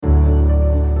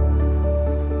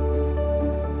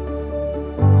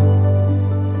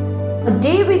A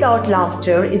day without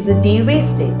laughter is a day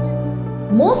wasted.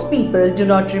 Most people do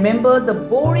not remember the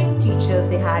boring teachers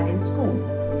they had in school.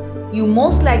 You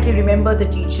most likely remember the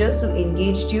teachers who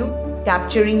engaged you,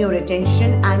 capturing your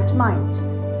attention and mind.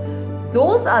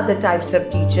 Those are the types of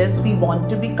teachers we want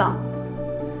to become.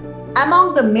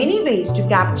 Among the many ways to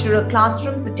capture a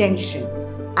classroom's attention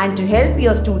and to help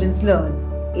your students learn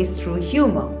is through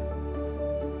humor.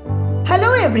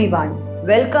 Hello everyone,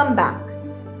 welcome back.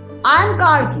 I am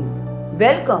Gargi.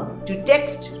 Welcome to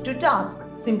Text to Task,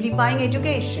 Simplifying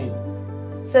Education.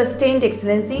 Sustained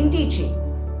Excellency in Teaching.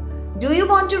 Do you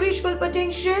want to reach full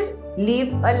potential?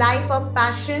 Live a life of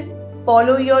passion?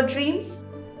 Follow your dreams?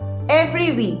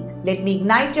 Every week, let me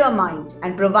ignite your mind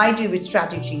and provide you with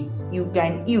strategies you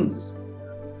can use.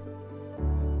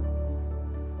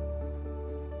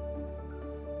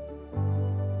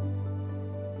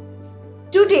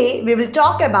 Today, we will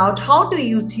talk about how to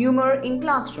use humor in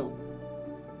classroom.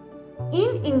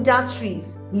 In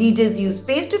industries, leaders use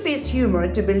face-to-face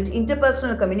humor to build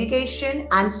interpersonal communication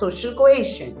and social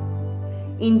cohesion.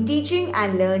 In teaching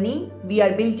and learning, we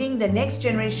are building the next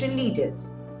generation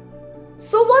leaders.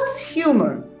 So what's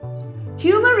humor?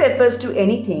 Humor refers to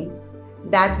anything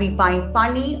that we find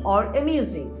funny or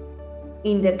amusing.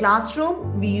 In the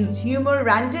classroom, we use humor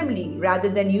randomly rather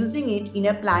than using it in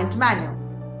a planned manner.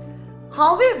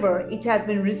 However, it has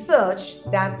been researched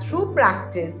that through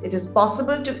practice, it is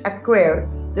possible to acquire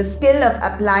the skill of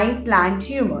applying planned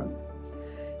humor.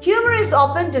 Humor is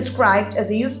often described as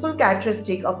a useful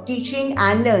characteristic of teaching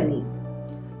and learning.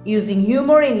 Using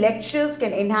humor in lectures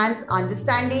can enhance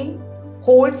understanding,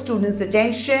 hold students'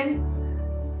 attention,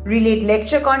 relate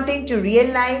lecture content to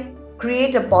real life,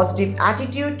 create a positive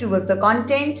attitude towards the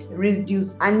content,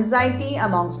 reduce anxiety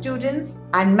among students,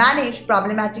 and manage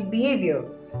problematic behavior,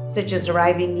 such as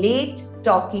arriving late,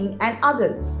 talking, and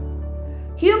others.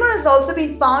 Humor has also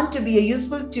been found to be a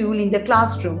useful tool in the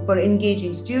classroom for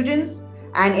engaging students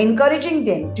and encouraging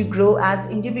them to grow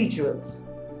as individuals.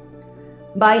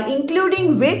 By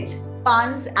including wit,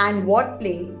 puns, and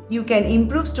wordplay, you can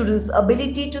improve students'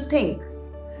 ability to think.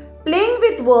 Playing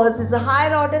with words is a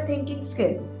higher order thinking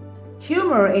skill.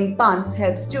 Humor in puns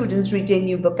helps students retain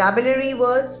new vocabulary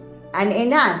words and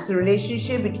enhance the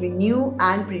relationship between new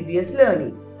and previous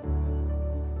learning.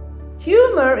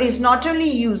 Humor is not only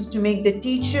used to make the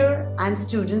teacher and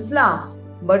students laugh,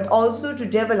 but also to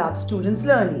develop students'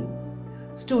 learning.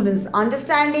 Students'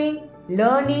 understanding,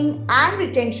 learning, and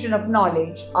retention of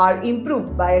knowledge are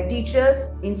improved by a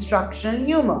teacher's instructional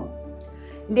humor.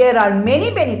 There are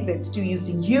many benefits to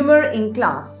using humor in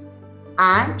class,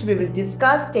 and we will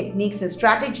discuss techniques and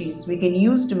strategies we can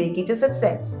use to make it a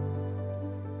success.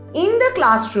 In the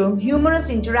classroom, humorous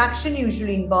interaction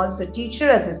usually involves a teacher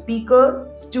as a speaker,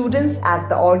 students as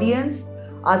the audience,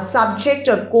 a subject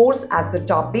or course as the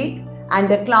topic, and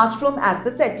the classroom as the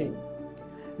setting.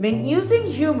 When using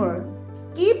humor,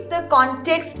 keep the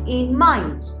context in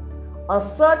mind. A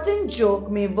certain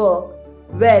joke may work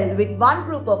well with one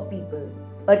group of people,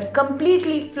 but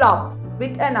completely flop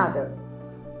with another,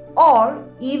 or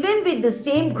even with the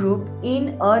same group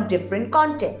in a different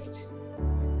context.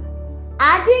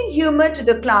 Adding humor to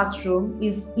the classroom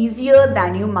is easier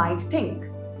than you might think.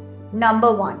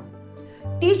 Number 1.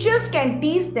 Teachers can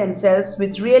tease themselves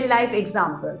with real-life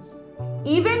examples.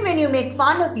 Even when you make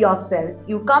fun of yourself,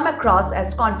 you come across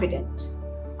as confident.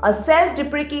 A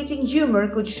self-deprecating humor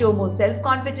could show more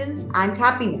self-confidence and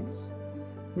happiness.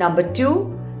 Number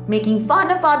 2. Making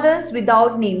fun of others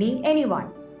without naming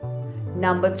anyone.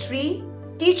 Number 3.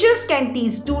 Teachers can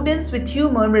tease students with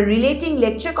humor by relating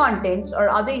lecture contents or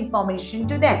other information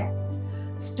to them.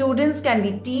 Students can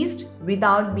be teased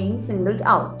without being singled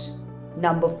out.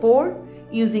 Number 4.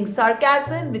 Using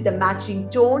sarcasm with a matching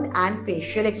tone and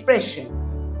facial expression.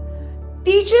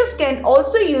 Teachers can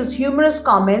also use humorous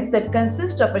comments that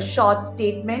consist of a short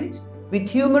statement with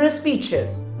humorous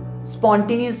features.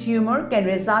 Spontaneous humor can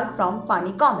result from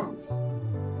funny comments.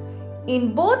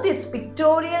 In both its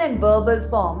pictorial and verbal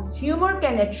forms, humor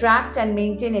can attract and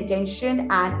maintain attention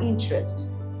and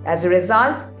interest. As a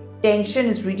result, tension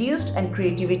is reduced and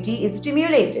creativity is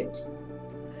stimulated.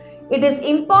 It is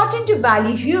important to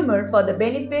value humor for the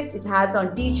benefit it has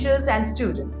on teachers and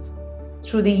students.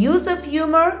 Through the use of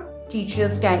humor,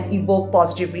 teachers can evoke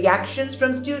positive reactions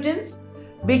from students,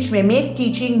 which may make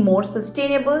teaching more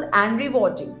sustainable and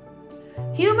rewarding.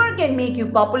 Humor can make you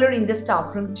popular in the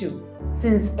staff room too,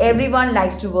 since everyone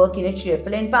likes to work in a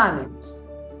cheerful environment.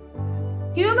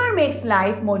 Humor makes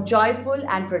life more joyful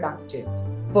and productive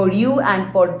for you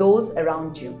and for those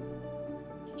around you.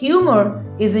 Humor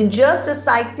isn't just a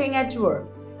side thing at work,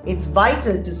 it's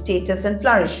vital to status and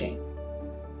flourishing.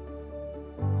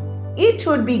 It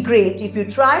would be great if you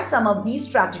tried some of these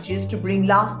strategies to bring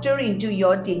laughter into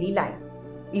your daily life.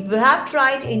 If you have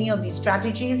tried any of these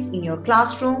strategies in your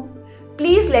classroom,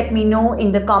 please let me know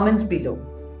in the comments below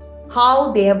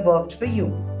how they have worked for you.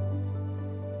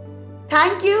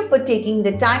 Thank you for taking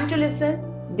the time to listen.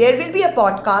 There will be a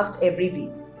podcast every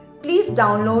week. Please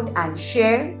download and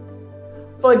share.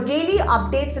 For daily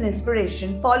updates and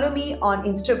inspiration, follow me on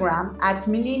Instagram at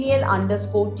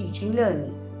millennial_teaching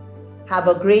learning. Have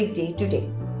a great day today.